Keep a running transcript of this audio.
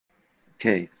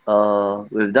Okay,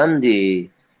 we've done the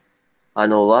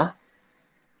ANOVA,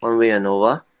 one-way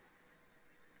ANOVA,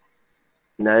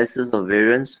 analysis of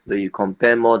variance where you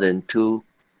compare more than two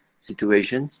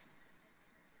situations.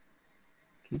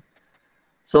 Okay.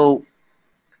 So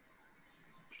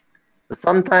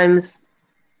sometimes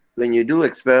when you do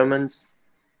experiments,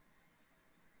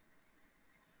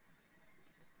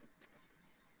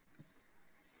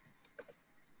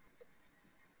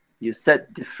 you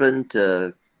set different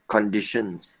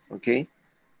conditions. Okay.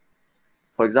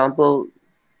 For example,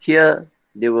 here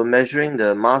they were measuring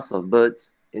the mass of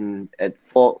birds in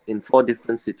four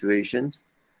different situations,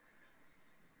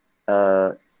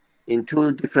 in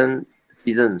two different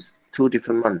seasons, 2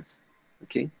 different months.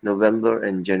 Okay, November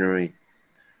and January.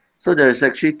 So there is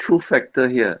actually two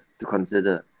factors here to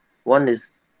consider. One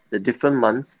is the different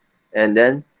months, and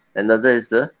then another is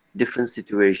the different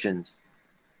situations.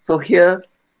 So here,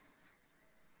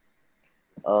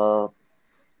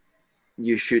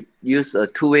 you should use a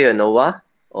two-way ANOVA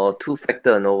or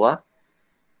two-factor ANOVA.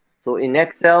 So in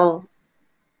Excel,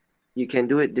 you can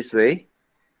do it this way.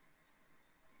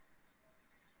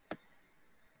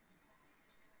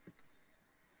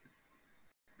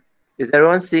 Is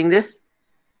everyone seeing this?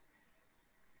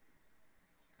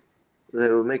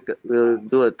 We'll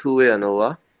do a two-way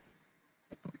ANOVA.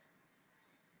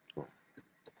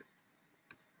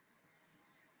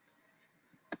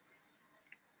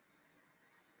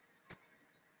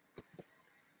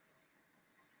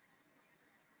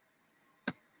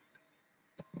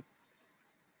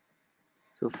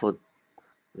 So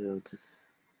we'll just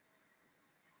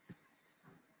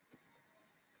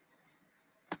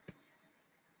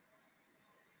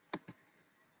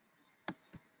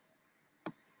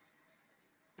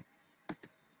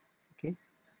okay.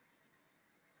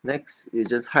 Next, you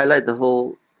just highlight the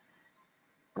whole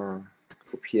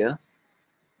group here.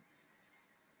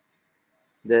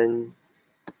 Then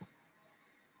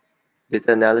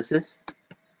data analysis,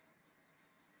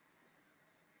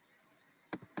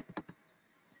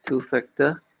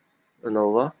 two-factor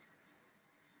ANOVA,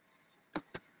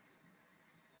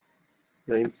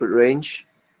 your input range,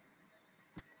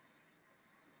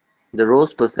 the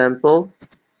rows per sample.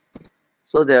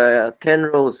 So there are 10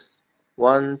 rows.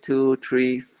 1, 2,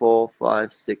 3, 4,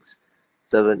 5, 6,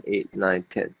 7, 8, 9,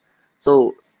 10.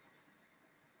 So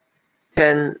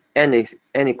 10 n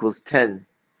equals 10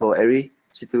 for every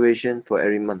situation for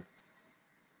every month.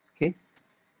 Okay.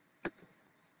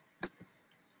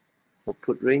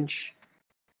 Output range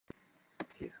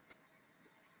here.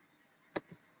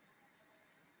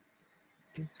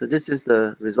 Okay. So this is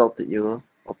the result that you will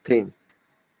obtain.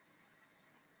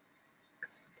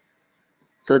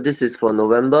 So this is for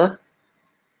November.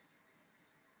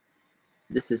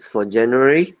 This is for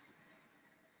January.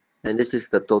 And this is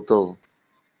the total.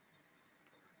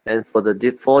 And for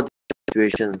the four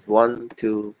situations, 1,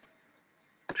 2,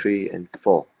 3, and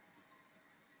 4.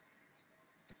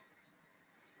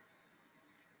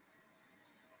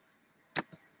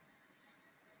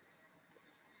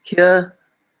 Here,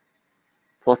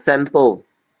 for sample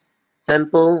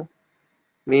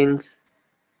means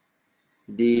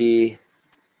the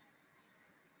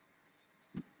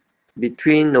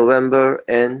between November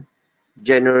and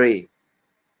January.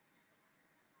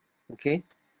 Okay,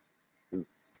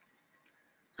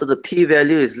 so the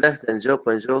p-value is less than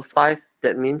 0.05.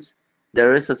 That means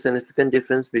there is a significant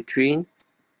difference between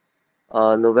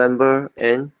November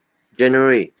and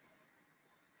January.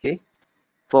 Okay,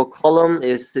 for column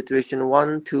is situation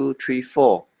 1, 2, 3,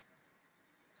 4.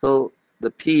 So the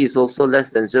p is also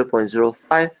less than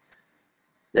 0.05.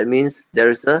 That means there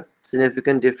is a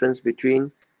significant difference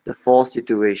between the four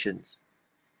situations.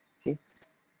 Okay.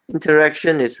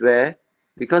 Interaction is where,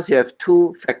 because you have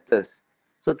two factors,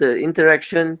 so the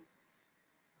interaction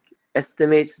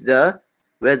estimates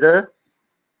whether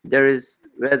there is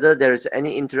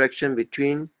any interaction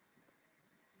between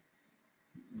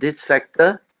this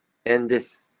factor and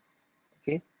this.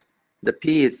 Okay, the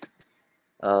p is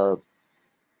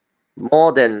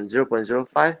more than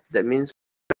 0.05. That means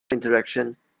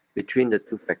interaction between the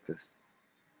two factors.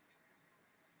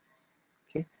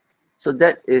 Okay, so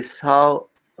that is how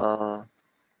a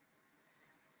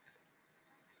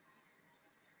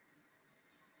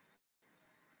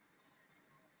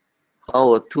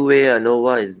two-way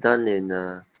ANOVA is done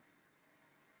in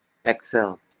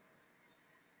Excel.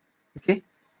 Okay,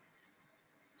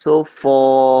 so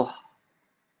for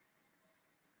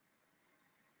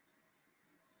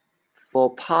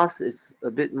pass it's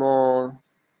a bit more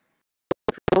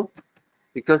difficult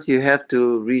because you have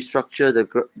to restructure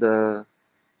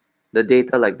the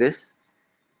data like this.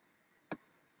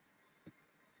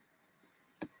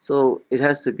 So it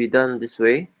has to be done this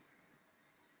way,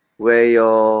 where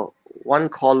your one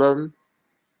column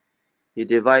you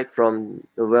divide from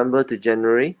November to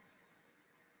January.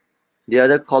 The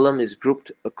other column is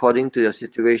grouped according to your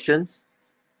situations,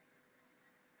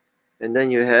 and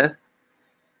then you have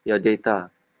your data.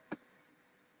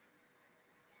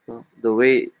 So the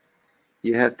way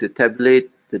you have to tabulate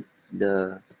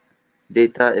the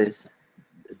data is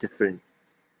different.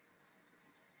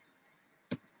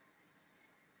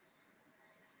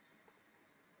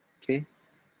 Okay,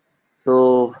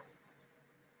 so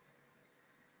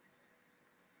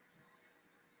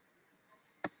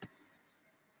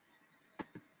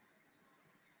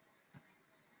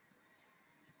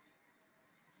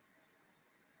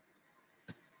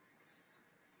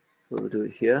we'll do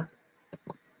it here.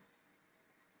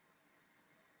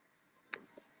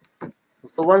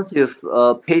 So once you've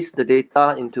pasted the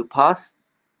data into pass,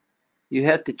 you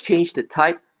have to change the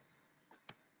type,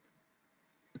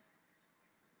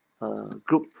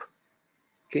 group.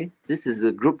 Okay, this is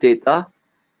the group data.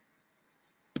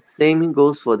 Same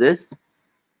goes for this.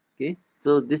 Okay,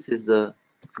 so this is the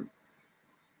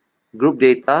group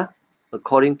data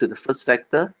according to the first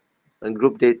factor and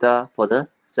group data for the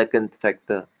second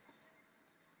factor.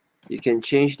 You can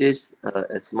change this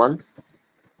as months,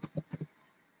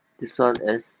 this one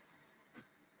as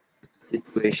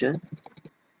situation.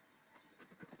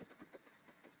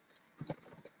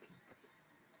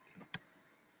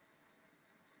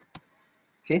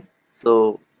 Okay,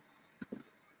 so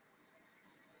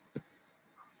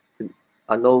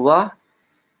ANOVA,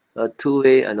 a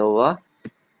two-way ANOVA.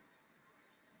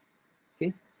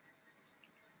 Okay,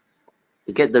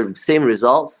 you get the same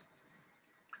results.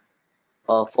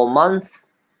 For month,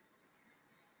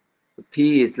 the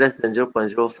P is less than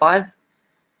 0.05,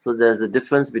 so there's a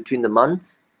difference between the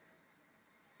months.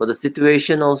 For the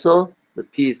situation also, the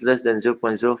P is less than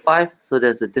 0.05, so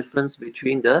there's a difference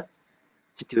between the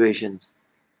situations.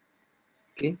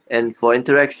 Okay, and for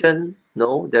interaction,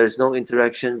 no, there is no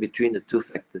interaction between the two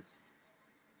factors.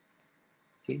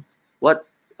 Okay, what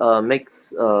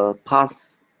makes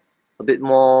pass a bit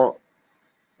more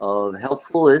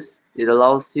helpful is it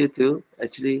allows you to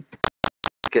actually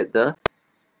look at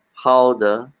how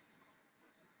the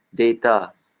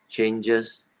data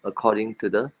changes according to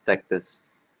the factors,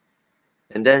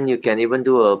 and then you can even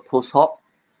do a post hoc.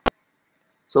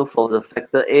 So for the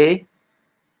factor A,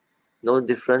 no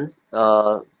difference.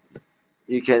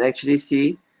 You can actually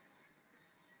see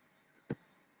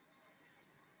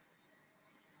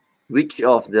which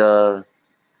of the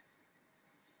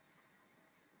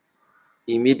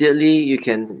immediately you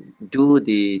can do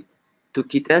the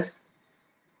Tukey test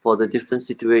for the different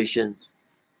situations.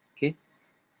 Okay,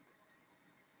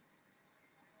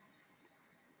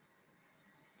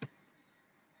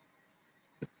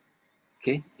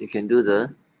 okay, you can do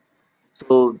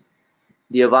so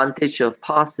the advantage of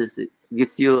pass is it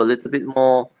gives you a little bit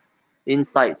more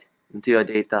insight into your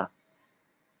data.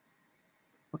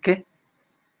 Okay,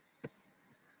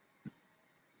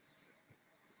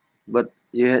 but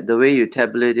the way you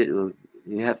tabulate it,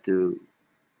 you have to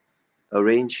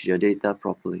arrange your data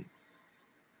properly.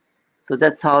 So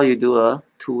that's how you do a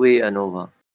two-way ANOVA.